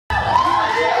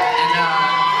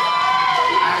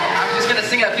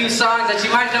a few songs that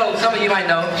you might know, some of you might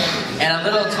know, and a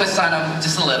little twist on them,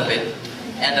 just a little bit.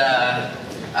 And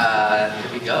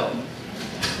here we go.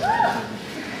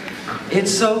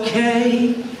 It's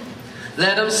okay,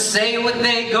 let them say what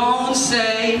they gon'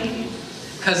 say,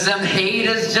 'cause them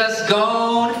haters just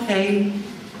gon' hate.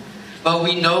 But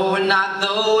we know we're not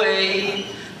the way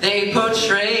they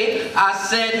portray. I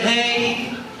said,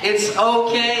 hey, it's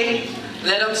okay,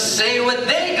 let them say what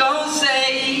they gon'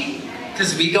 say,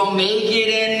 'cause we gon' make it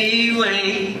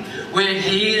anyway. We're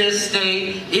here to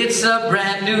stay, it's a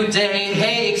brand new day.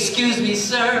 Hey, excuse me,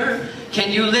 sir,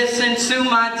 can you listen to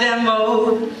my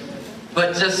demo?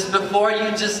 But just before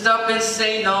you just up and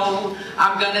say no,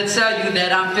 I'm gonna tell you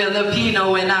that I'm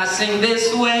Filipino and I sing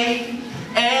this way.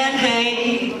 And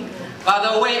hey, by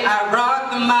the way I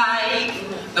rock the mic,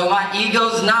 though my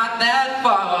ego's not that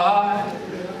far,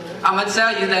 I'ma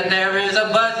tell you that there is a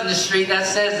buzz in the street that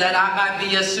says that I might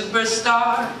be a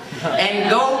superstar and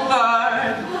go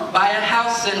far, buy a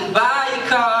house and buy a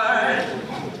car.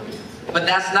 But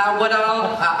that's not what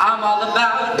I'm all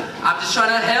about. I'm just trying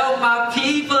to help my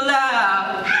people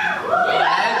out.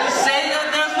 And you say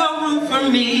that there's no room for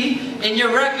me in your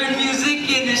record music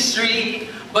industry,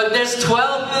 but there's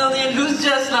 12 million who's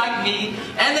just like me,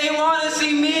 and they want to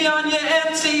see me on your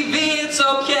MTV. It's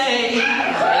okay,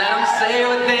 let them say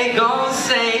what they gon'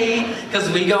 say, 'cause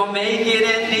we gon' make it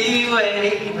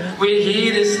anyway. We're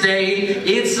here to stay,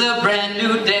 it's a brand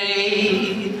new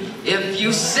day. If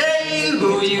you say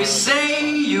who you say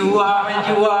you are, and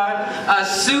you are a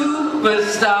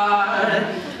superstar,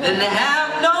 then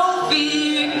have no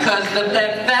fear, 'cause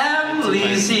their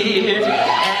family's here,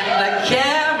 and the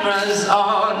camera's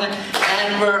on,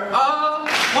 and we're all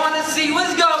wanna see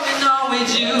what's going on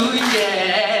with you,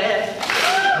 yeah.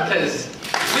 'Cause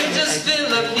we're just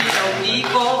Filipino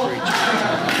people.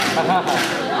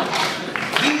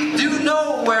 We do know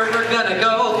where we're gonna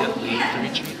go.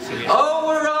 Oh,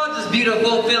 we're all just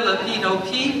beautiful Filipino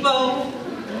people.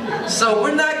 So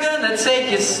we're not gonna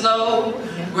take it slow.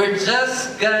 We're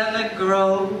just gonna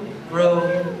grow, grow,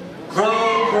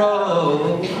 grow,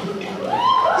 grow.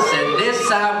 Said this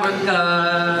how we're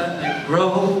gonna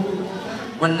grow.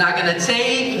 We're not gonna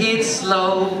take it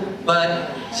slow,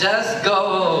 but just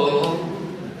go.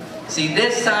 See,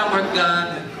 this time we're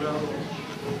gonna grow.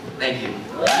 Thank you.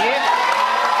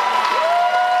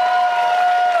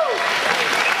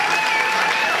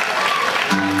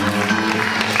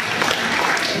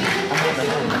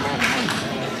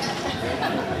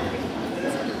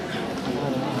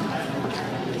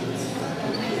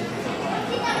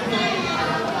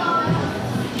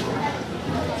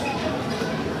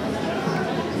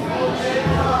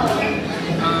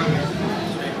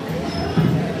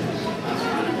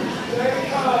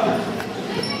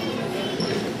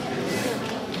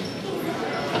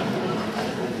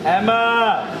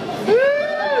 Emma!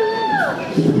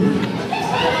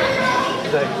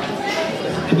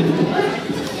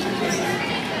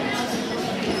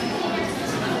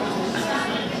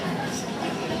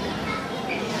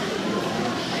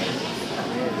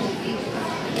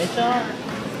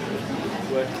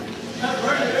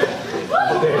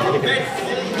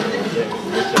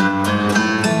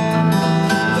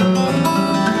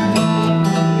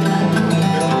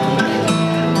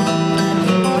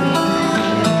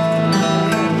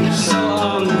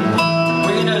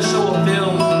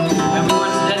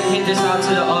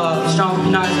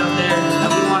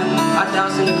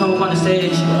 Come up on the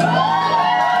stage.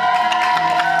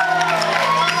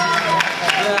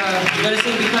 We're gonna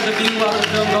sing Because of You while the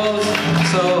film goes,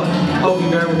 so hope you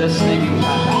bear with us. Thank you.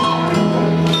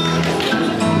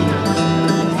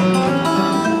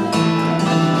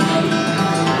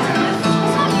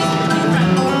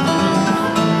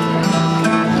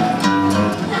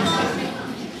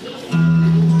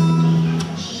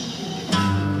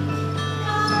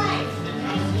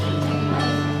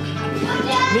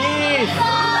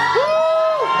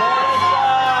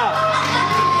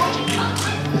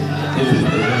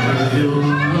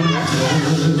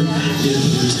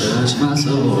 Touch my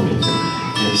soul,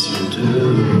 yes you do.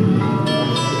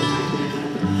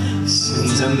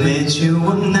 Since I met you,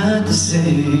 I'm not the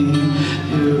same.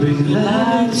 You bring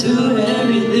life to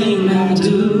everything I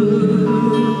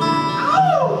do.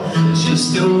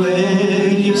 Just the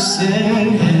way you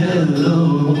say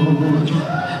hello,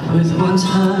 with one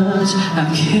touch I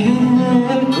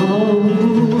can't go.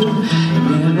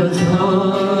 Never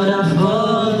thought I'd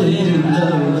fall in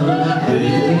love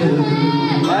with you.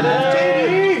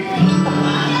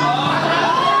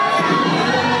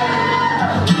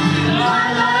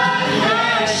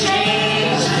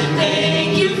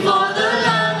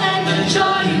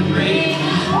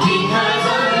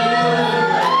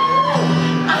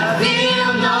 I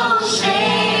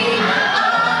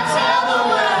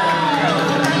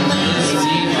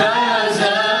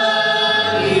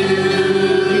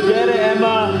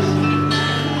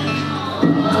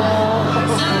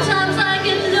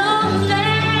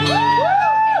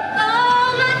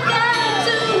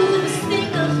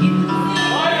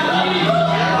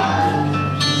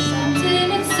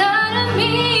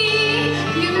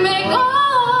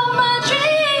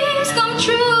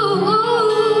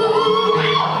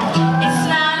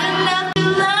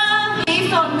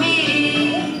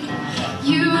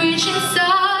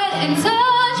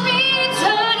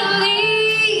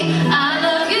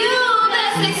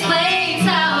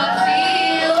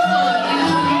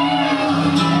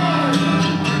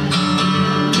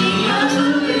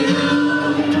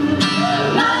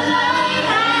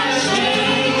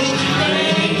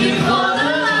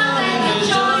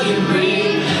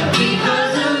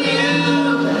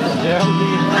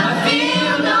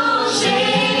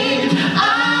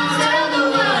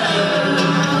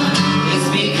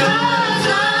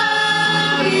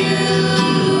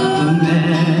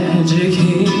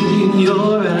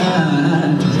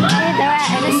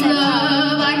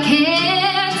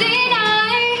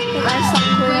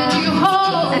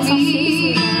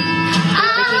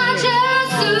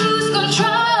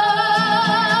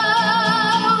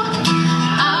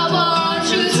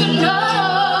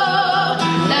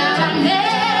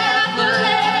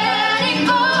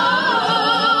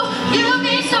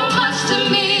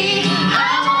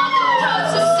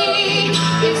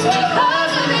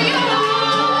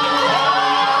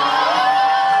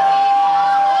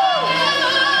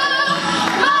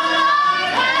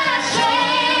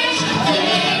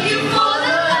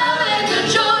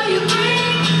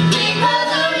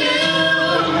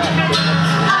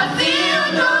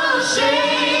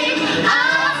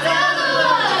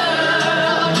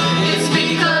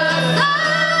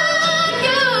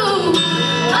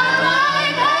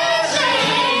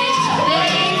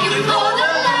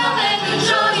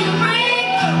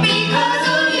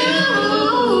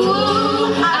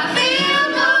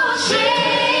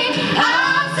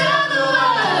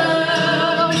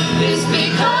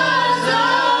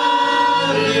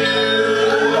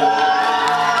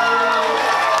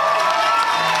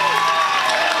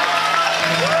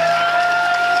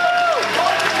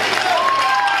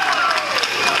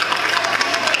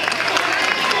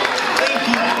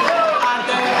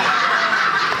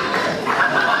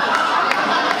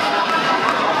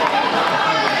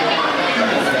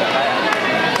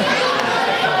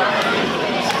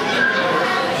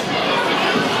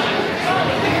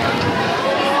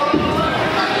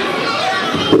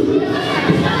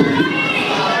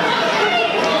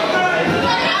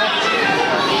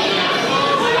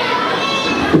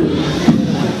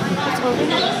Is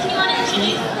that what you want to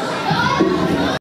introduce?